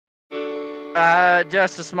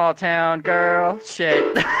Just a small town girl.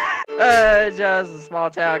 Shit. Just a small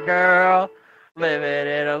town girl living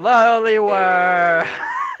in a lonely world.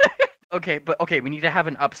 Okay, but okay, we need to have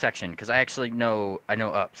an up section because I know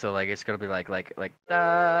up, so like it's gonna be like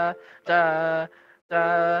da da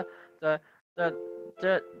da da da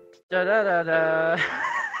da da da da.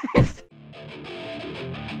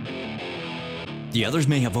 The others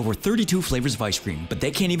may have over 32 flavors of ice cream, but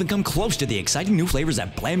they can't even come close to the exciting new flavors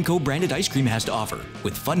that Blamco branded ice cream has to offer,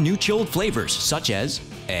 with fun new chilled flavors such as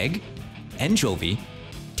egg, anchovy,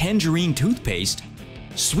 tangerine toothpaste,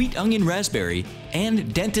 sweet onion raspberry,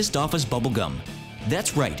 and dentist office bubblegum.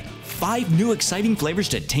 That's right, 5 new exciting flavors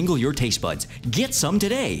to tingle your taste buds. Get some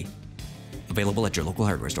today. Available at your local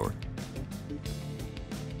hardware store.